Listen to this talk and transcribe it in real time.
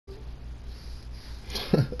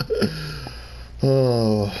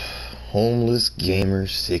Oh, homeless gamer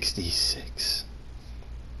 66.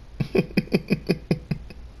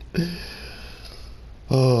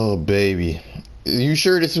 Oh, baby. You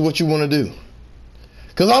sure this is what you want to do?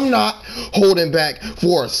 Because I'm not holding back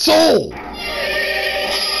for a soul.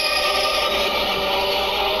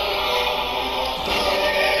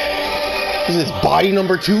 Is this body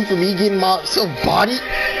number 2 for me getting myself bodied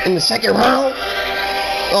in the second round?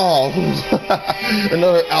 Oh,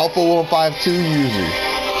 another Alpha 152 user.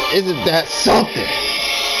 Isn't that something?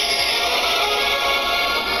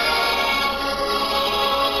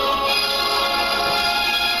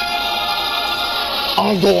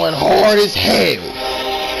 I'm going hard as hell.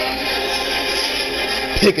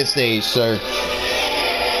 Pick a stage, sir.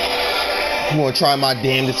 I'm gonna try my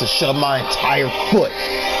damnedest to shove my entire foot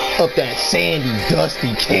up that sandy,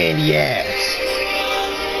 dusty, candy ass.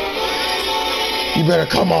 You better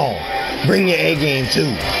come on. Bring your A game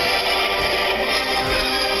too.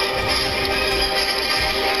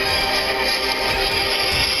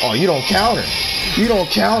 Oh, you don't counter. You don't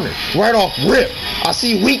counter. Right off rip. I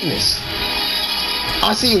see weakness.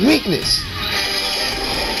 I see weakness.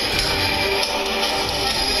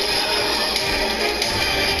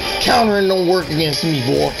 Countering don't work against me,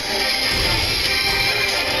 boy.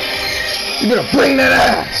 You better bring that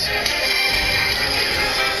ass.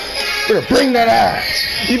 You better bring that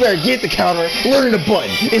ass. You better get the counter. Learn the button.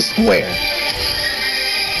 It's square.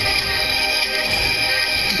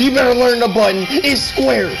 You better learn the button. It's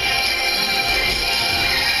square.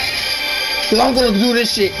 Because I'm going to do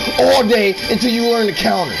this shit all day until you learn the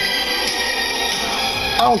counter.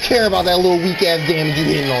 I don't care about that little weak ass damage you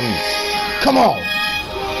hitting on me. Come on.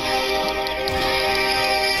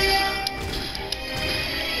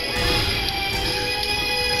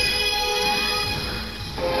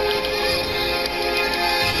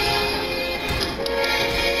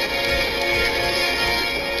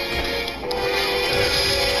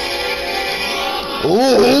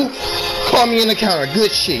 Ooh, caught me in the counter.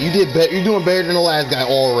 Good shit. You did better. You're doing better than the last guy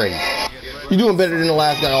already. You're doing better than the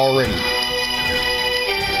last guy already.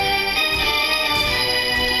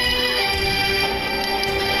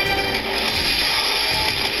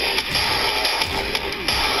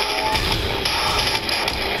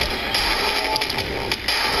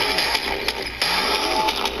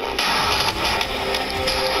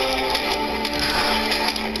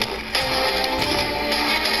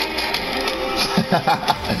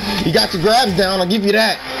 You got your grabs down, I'll give you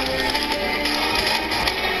that.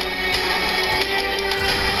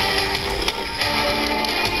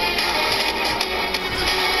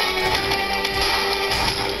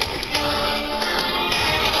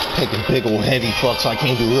 Taking big old heavy fucks so I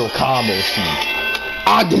can't do real combos to you.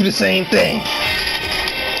 I'll do the same thing.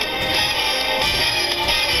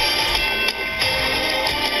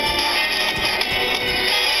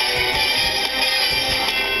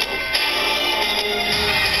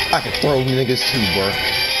 I can throw niggas too, bro.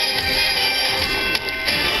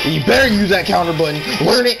 You better use that counter button,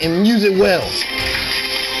 learn it, and use it well.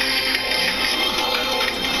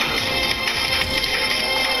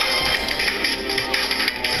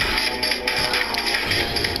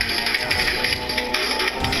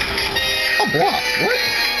 Oh, block. What?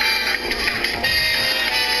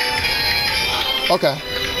 Okay.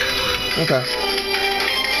 Okay.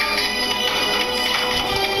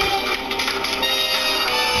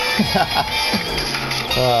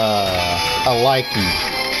 I like you.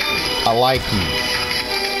 I like you.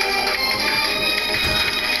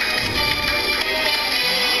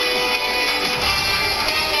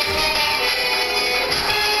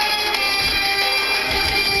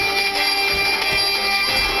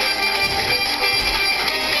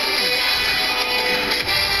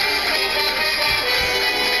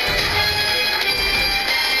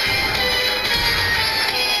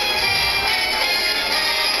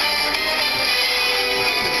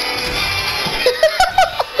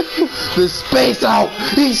 The space out.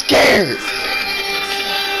 He's scared.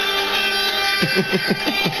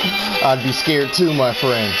 I'd be scared too, my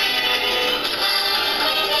friend.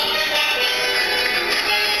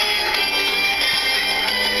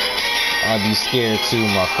 I'd be scared too,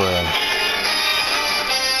 my friend.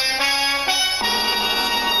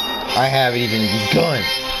 I haven't even begun.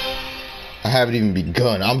 I haven't even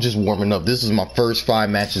begun. I'm just warming up. This is my first 5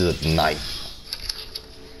 matches of the night.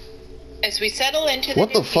 As we settle into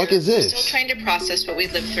what the fuck is this? We're still trying to process what we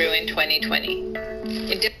lived through in 2020.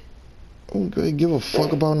 Okay, give a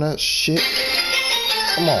fuck about that shit.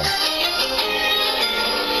 Come on.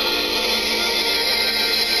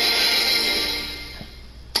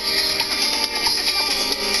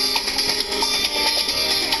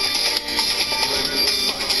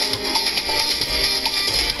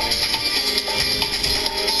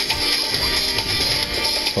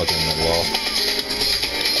 well.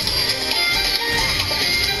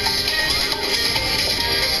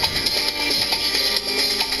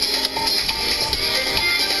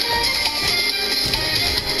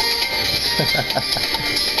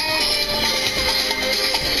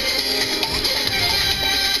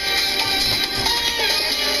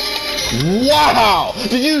 Wow!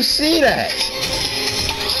 Did you see that?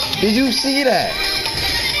 Did you see that?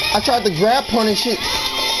 I tried to grab punish it.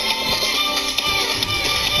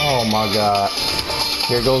 Oh my god.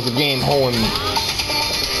 Here goes the game holding me.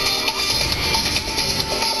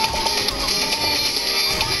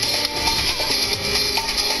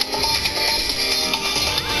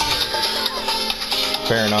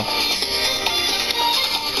 Fair enough.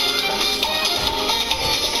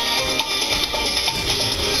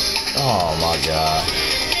 Oh my god.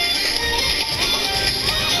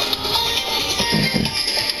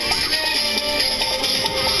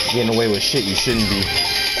 Getting away with shit you shouldn't be.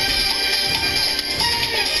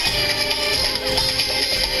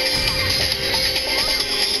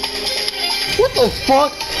 What the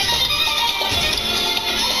fuck?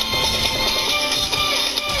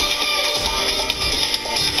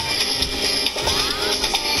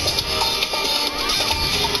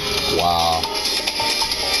 Wow.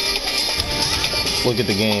 Look at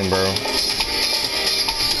the game, bro.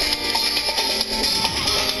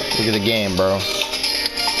 Look at the game, bro.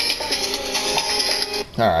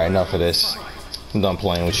 Alright, enough of this. I'm done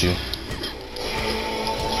playing with you.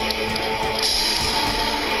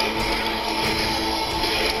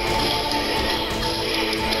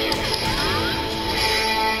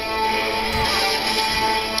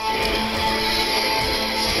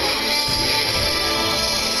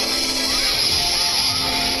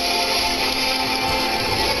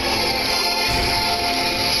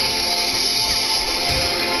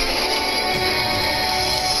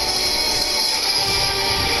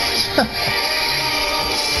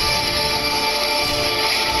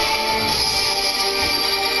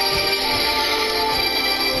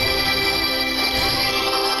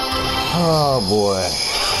 Oh boy.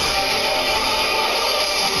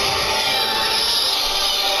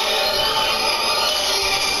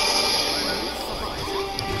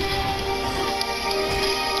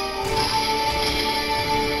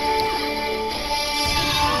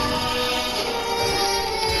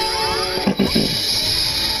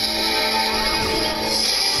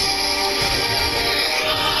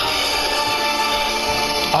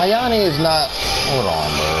 Ayane is not. Hold on,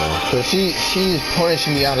 bro. Cause she's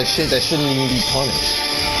punishing me out of shit that shouldn't even be punished.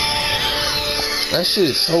 That shit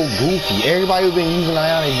is so goofy. Everybody who's been using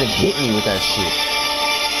Ayane has been hitting me with that shit.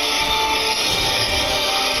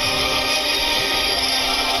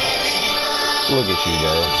 Look at you,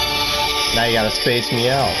 bro. Now you gotta space me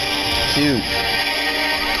out. Cute.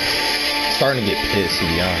 Starting to get pissed, to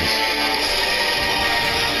be honest.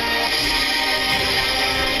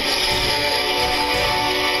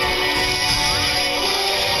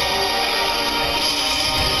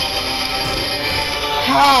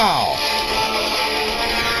 How?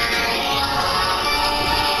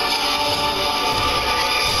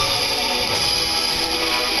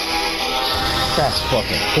 That's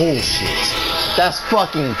fucking bullshit. That's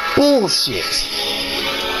fucking bullshit.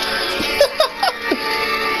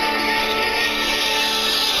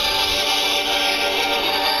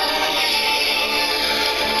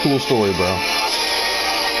 Cool story, bro.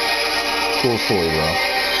 Cool story, bro.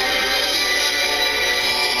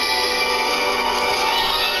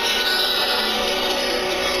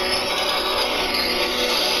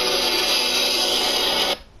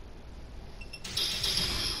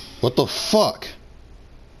 What the fuck?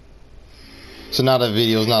 So now that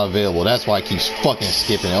video is not available. That's why it keeps fucking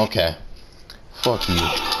skipping. Okay. Fuck you.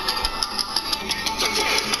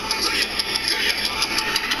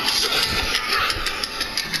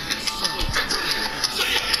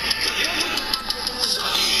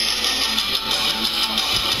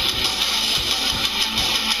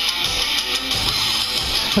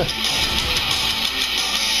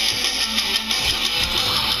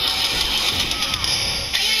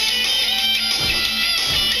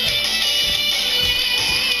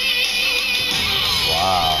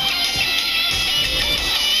 Wow.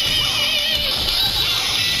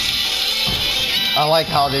 I like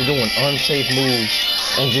how they're doing unsafe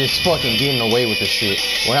moves and just fucking getting away with the shit.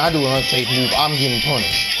 When I do an unsafe move, I'm getting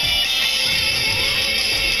punished.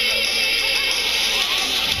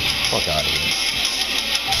 Fuck out of here.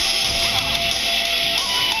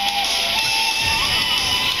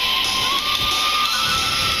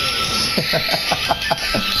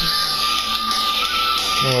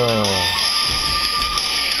 Oh.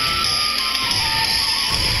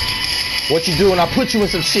 What you do when I put you in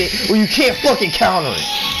some shit where you can't fucking counter it?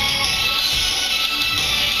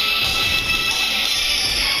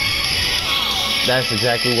 That's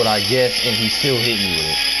exactly what I guessed, and he still hit me with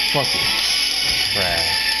it. Fuck it. Trash.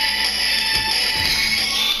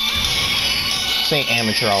 This ain't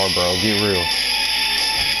amateur hour, bro. Get real.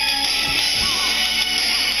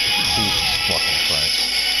 Jesus fucking Christ.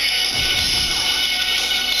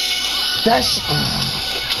 That's...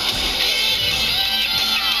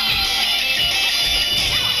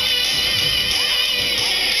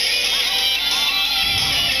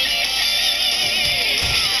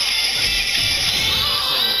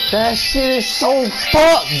 That shit is so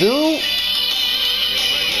fucked, dude.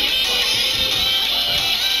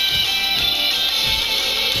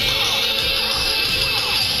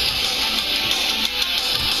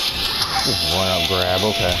 Just run up, grab,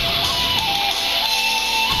 okay.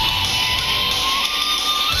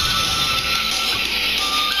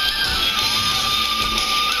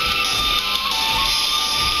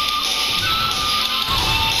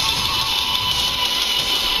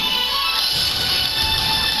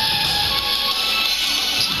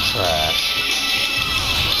 Trash.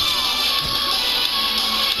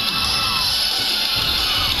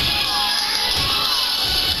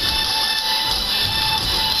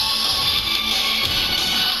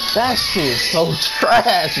 That shit is so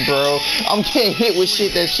trash, bro. I'm getting hit with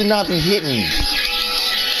shit that should not be hitting me.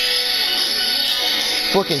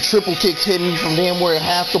 Fucking triple kicks hitting me from damn where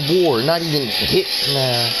half the board. Not even hit,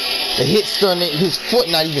 man. The hit stun, his foot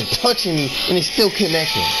not even touching me, and it's still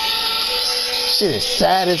connecting. Shit is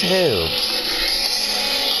sad as hell.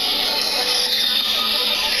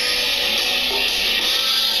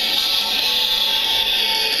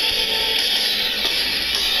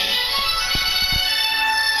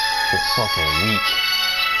 It's fucking weak.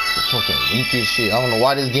 It's fucking weak as shit. I don't know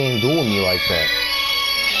why this game doing me like that.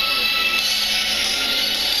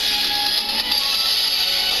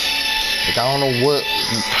 Like, I don't know what.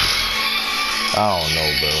 I don't know,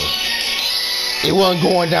 bro. It wasn't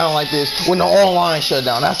going down like this when the online shut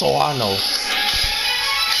down. That's all I know. It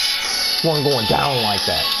wasn't going down like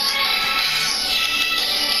that.